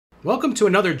Welcome to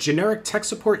another Generic Tech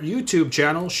Support YouTube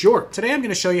channel short. Today I'm going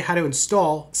to show you how to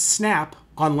install Snap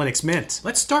on Linux Mint.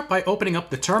 Let's start by opening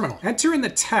up the terminal. Enter in the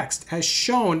text as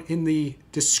shown in the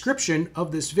description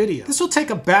of this video. This will take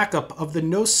a backup of the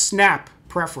nosnap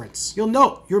preference. You'll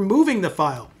note you're moving the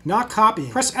file, not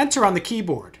copying. Press enter on the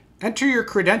keyboard. Enter your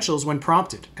credentials when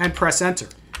prompted and press enter.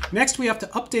 Next we have to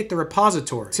update the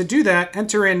repository. To do that,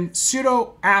 enter in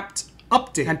sudo apt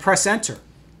update and press enter.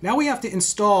 Now we have to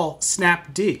install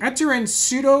snapd. Enter in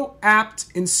sudo apt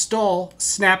install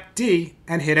snapd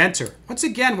and hit enter. Once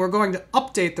again, we're going to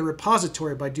update the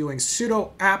repository by doing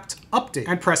sudo apt update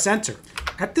and press enter.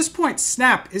 At this point,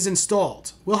 Snap is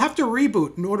installed. We'll have to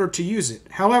reboot in order to use it.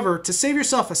 However, to save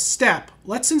yourself a step,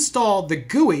 let's install the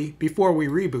GUI before we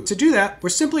reboot. To do that, we're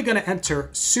simply going to enter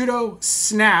sudo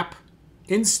snap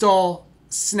install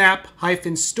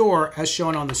snap-store as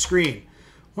shown on the screen.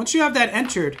 Once you have that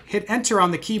entered, hit enter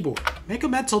on the keyboard. Make a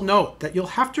mental note that you'll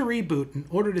have to reboot in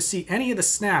order to see any of the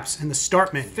snaps in the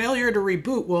start menu. Failure to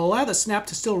reboot will allow the snap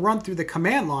to still run through the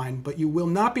command line, but you will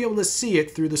not be able to see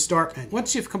it through the start menu.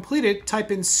 Once you've completed, type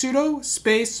in sudo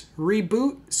space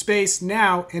reboot space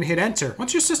now and hit enter.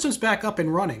 Once your system's back up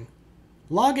and running,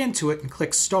 log into it and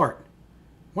click start.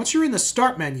 Once you're in the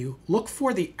start menu, look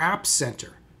for the App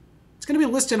Center. It's going to be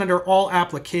listed under all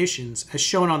applications as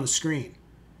shown on the screen.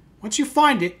 Once you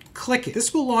find it, click it.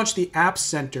 This will launch the App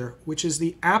Center, which is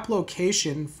the app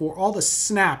location for all the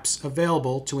snaps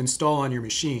available to install on your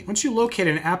machine. Once you locate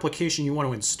an application you want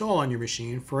to install on your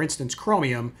machine, for instance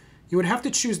Chromium, you would have to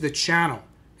choose the channel.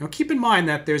 Now keep in mind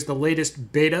that there's the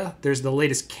latest beta, there's the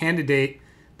latest candidate,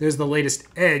 there's the latest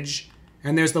edge,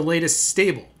 and there's the latest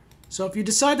stable. So if you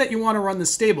decide that you want to run the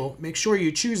stable, make sure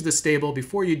you choose the stable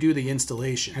before you do the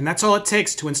installation. And that's all it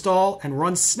takes to install and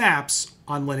run snaps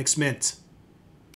on Linux Mint.